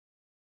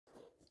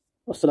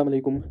Assalamu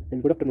alaikum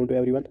and good afternoon to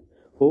everyone.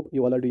 Hope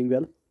you all are doing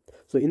well.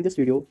 So in this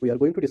video we are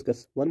going to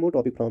discuss one more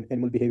topic from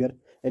animal behavior,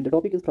 and the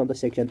topic is from the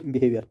section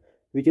behavior,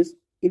 which is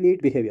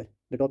innate behavior.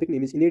 The topic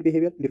name is innate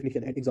behavior,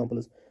 definition and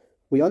examples.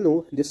 We all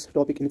know this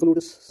topic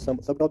includes some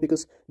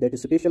subtopics, that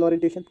is spatial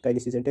orientation,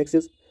 kinesis and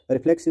taxis,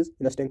 reflexes,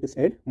 instincts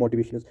and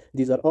motivations.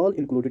 These are all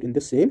included in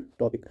the same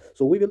topic.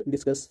 So we will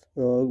discuss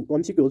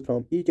MCQs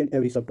from each and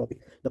every subtopic.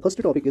 The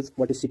first topic is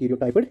what is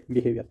stereotyped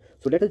behavior.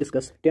 So let us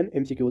discuss 10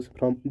 MCQs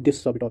from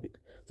this subtopic.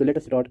 So let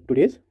us start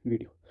today's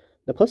video.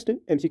 The first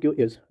MCQ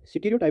is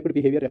stereotyped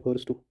behavior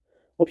refers to.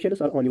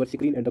 Options are on your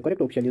screen and the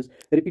correct option is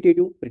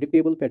repetitive,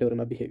 predictable pattern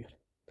of behavior.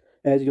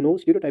 As you know,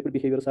 stereotyped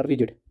behaviors are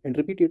rigid and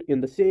repeated in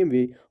the same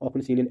way,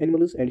 often seen in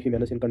animals and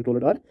humans in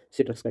controlled or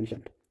stress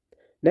conditions.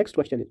 Next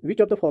question is,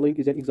 which of the following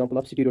is an example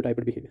of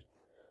stereotyped behavior?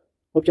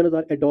 Options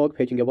are a dog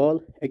fetching a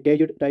ball, a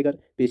caged tiger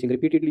pacing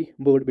repeatedly,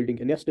 bird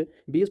building a nest,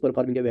 bees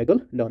performing a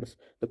waggle dance.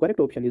 The correct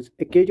option is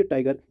a caged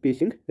tiger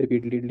pacing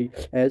repeatedly,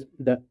 as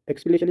the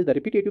explanation is the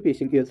repetitive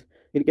pacing is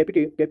in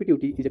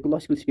captivity is a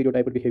classical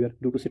stereotyped behavior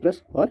due to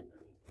stress or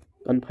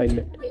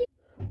confinement.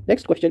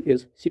 Next question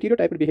is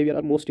stereotyped behavior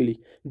are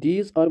mostly.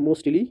 These are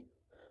mostly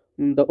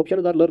the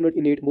options are learned,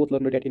 innate, both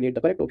learned and innate.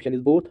 The correct option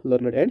is both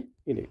learned and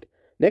innate.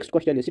 Next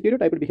question is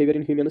stereotyped behavior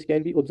in humans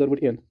can be observed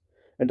in.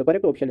 And the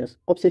correct option is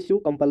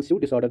obsessive compulsive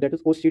disorder, that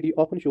is OCD,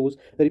 often shows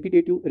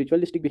repetitive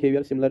ritualistic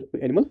behavior similar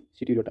to animal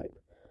stereotype.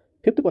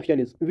 Fifth question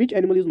is which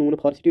animal is known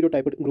for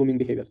stereotyped grooming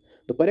behavior?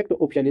 The correct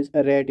option is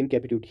a rat in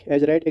captivity,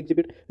 as rat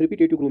exhibit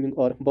repetitive grooming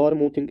or bar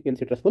mouthing in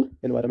stressful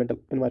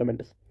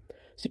environments.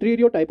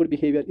 Stereotyped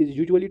behavior is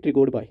usually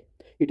triggered by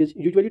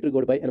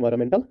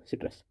environmental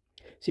stress.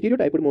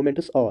 Stereotyped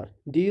moments are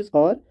these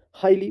are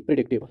highly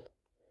predictable.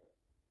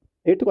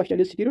 Eighth question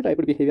is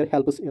stereotyped behavior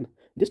helps in.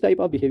 This type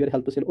of behavior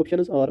helps in.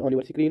 Options are on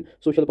your screen: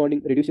 social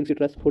bonding, reducing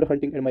stress, food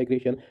hunting and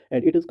migration.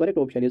 And it is correct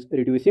option is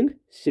reducing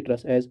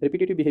stress, as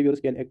repetitive behaviors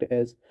can act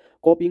as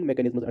coping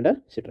mechanisms under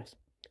stress.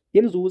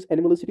 In zoos,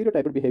 animal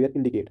stereotyped behavior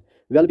indicate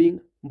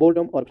well-being,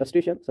 boredom or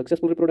frustration,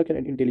 successful reproduction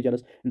and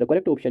intelligence. And the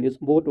correct option is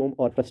boredom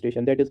or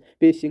frustration, that is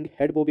pacing,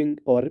 head bobbing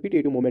or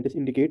repetitive movements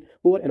indicate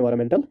poor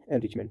environmental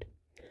enrichment.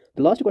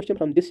 The last question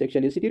from this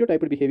section is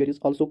stereotyped behavior is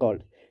also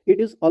called.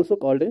 It is also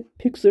called a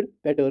fixed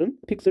pattern,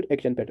 fixed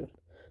action pattern.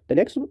 The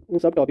next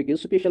subtopic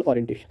is spatial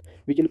orientation,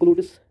 which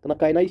includes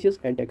kinesis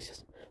and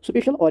taxis.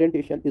 Spatial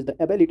orientation is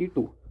the ability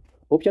to.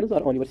 Options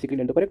are on your screen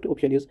and the correct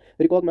option is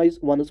recognize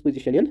one's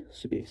position in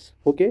space.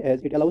 Okay,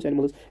 as it allows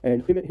animals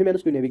and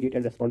humans to navigate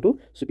and respond to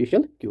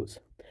spatial cues.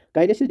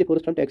 Kinesis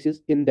differs from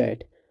taxis in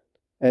that,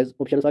 as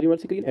options are on your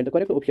screen and the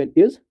correct option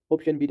is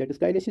option B, that is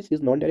kinesis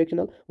is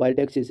non-directional while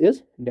taxis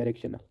is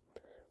directional.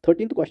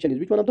 13th question is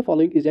which one of the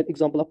following is an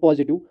example of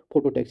positive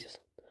phototaxis?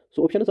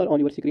 So options are on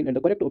your screen and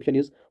the correct option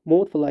is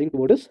moth flying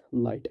towards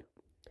light.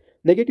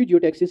 Negative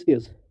geotaxis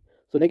is.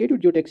 So negative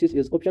geotaxis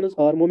is options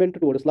are movement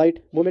towards light,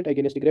 movement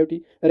against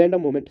gravity,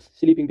 random movement,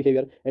 sleeping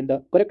behavior, and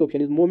the correct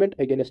option is movement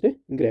against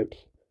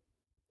gravity.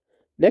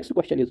 Next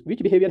question is which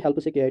behavior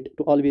helps a cat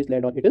to always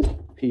land on its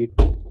feet?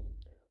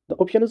 The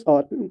options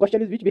are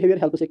question is which behavior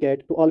helps a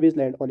cat to always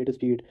land on its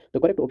feet? The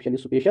correct option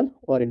is spatial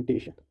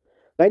orientation.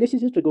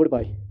 Kinesis is triggered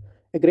by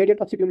a gradient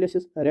of stimulus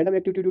is random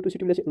activity due to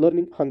stimulus,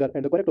 learning, hunger,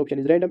 and the correct option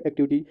is random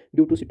activity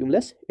due to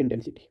stimulus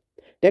intensity.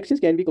 Taxes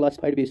can be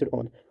classified based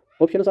on.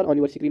 Options are on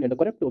your screen and the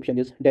correct option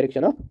is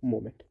direction of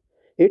movement.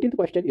 18th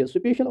question is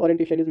spatial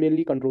orientation is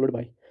mainly controlled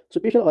by.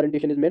 Spatial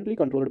orientation is mainly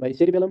controlled by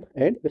cerebellum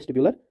and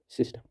vestibular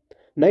system.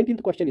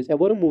 19th question is a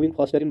worm moving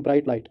faster in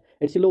bright light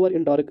and slower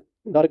in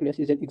darkness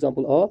is an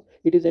example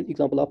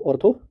of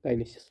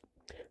orthokinesis.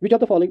 Which of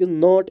the following is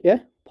not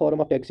a form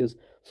of taxis?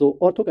 So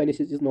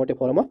orthokinesis is not a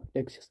form of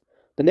taxis.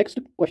 The next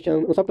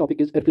question subtopic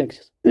is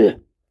reflexes.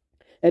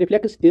 A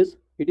reflex is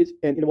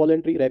an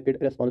involuntary rapid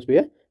response to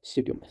a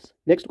stimulus.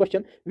 Next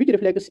question, which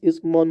reflex is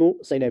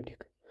monosynaptic?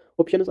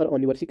 Options are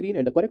on your screen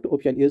and the correct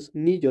option is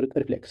knee-jerk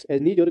reflex, as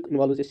knee-jerk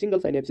involves a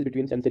single synapse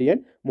between sensory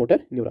and motor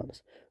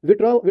neurons.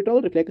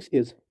 Withdrawal reflex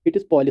is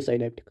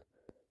polysynaptic.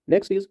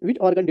 Next is which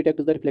organ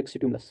detects the reflex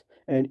stimulus,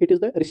 and it is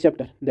the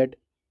receptor that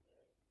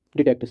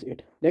detects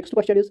it. Next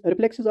question is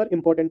reflexes are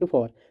important to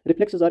for.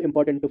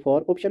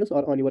 Options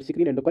are on your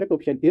screen and the correct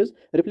option is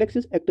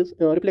reflexes act as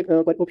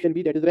option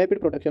B, that is rapid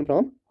protection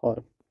from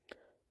harm.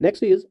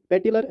 Next is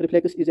patellar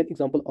reflex is an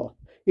example of.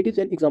 It is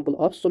an example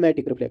of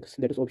somatic reflex,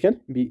 that is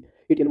option B.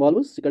 It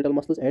involves skeletal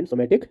muscles and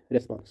somatic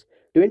response.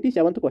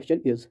 27th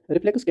question is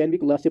reflex can be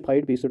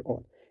classified based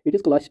on. It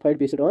is classified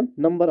based on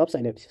number of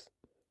synapses.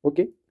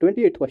 Okay.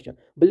 28th question,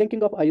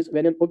 blinking of eyes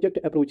when an object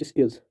approaches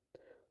is.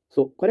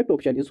 So correct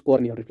option is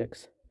corneal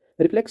reflex.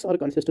 Reflex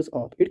consists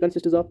of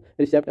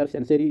receptor,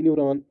 sensory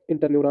neuron,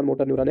 interneuron,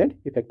 motor neuron, and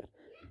effector.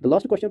 The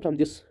last question from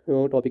this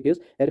topic is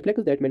a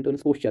reflex that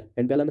maintains posture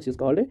and balance is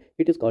called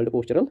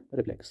postural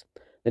reflex.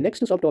 The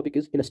next subtopic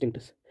is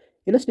instincts.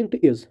 Instinct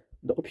is,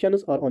 the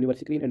options are on your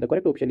screen and the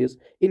correct option is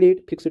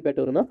innate fixed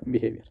pattern of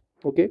behavior.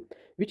 Okay,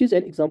 which is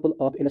an example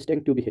of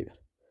instinctive behavior.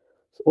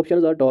 So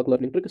options are dog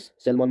learning tricks,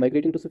 salmon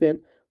migrating to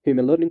Spain,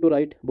 human learning to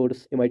write,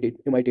 birds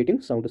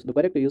imitating sounds. The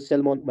correct is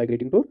salmon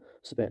migrating to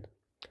Spain.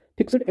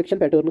 Fixed action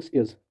patterns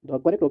is the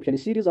correct option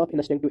is series of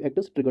instinctive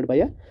acts triggered by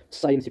a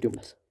sign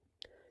stimulus.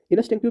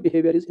 Instinctive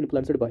behavior is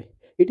influenced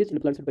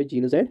by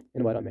genes and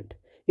environment.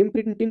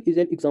 Imprinting is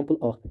an example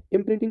of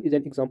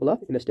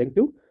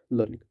instinctive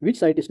learning. Which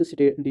scientists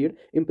studied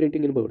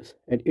imprinting in birds?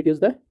 And it is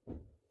the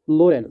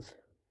Lawrence.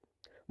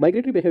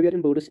 Migratory behavior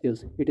in birds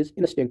is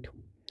instinctive.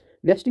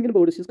 Nesting in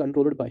birds is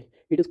controlled by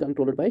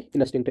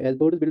instinct, as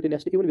birds build a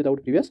nest even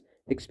without previous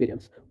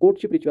experience.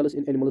 Courtship rituals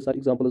in animals are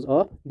examples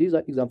of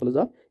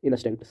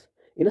instincts.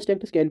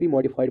 Instincts can be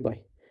modified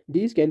by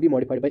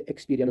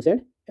experience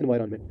and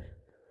environment.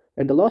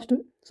 And the last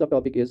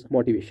subtopic is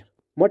motivation.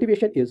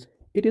 Motivation is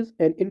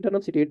an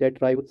internal state that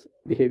drives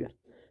behavior.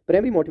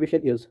 Primary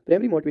motivation is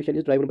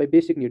driven by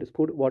basic needs: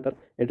 food, water,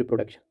 and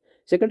reproduction.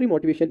 Secondary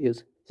motivation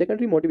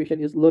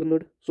is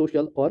learned,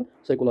 social, or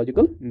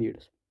psychological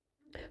needs.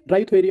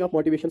 Drive theory of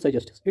motivation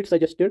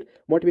suggested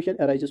motivation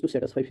arises to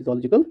satisfy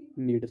physiological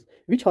needs.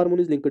 Which hormone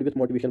is linked with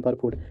motivation for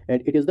food?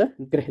 And it is the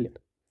ghrelin.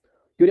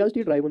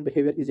 Curiosity driven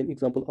behavior is an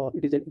example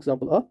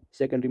of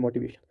secondary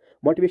motivation.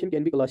 Motivation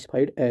can be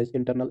classified as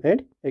internal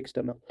and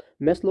external.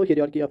 Maslow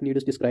hierarchy of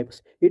needs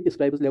describes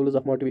levels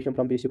of motivation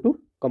from basic to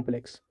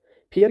complex.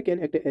 Fear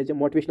can act as a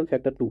motivational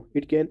factor too.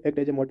 It can act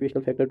as a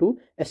motivational factor to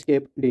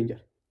escape danger.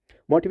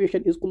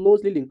 Motivation is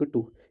closely linked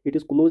to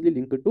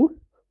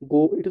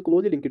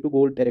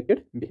goal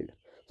directed behavior.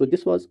 So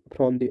this was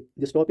from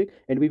this topic,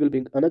 and we will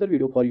bring another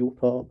video for you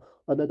for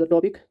another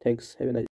topic. Thanks. Have a nice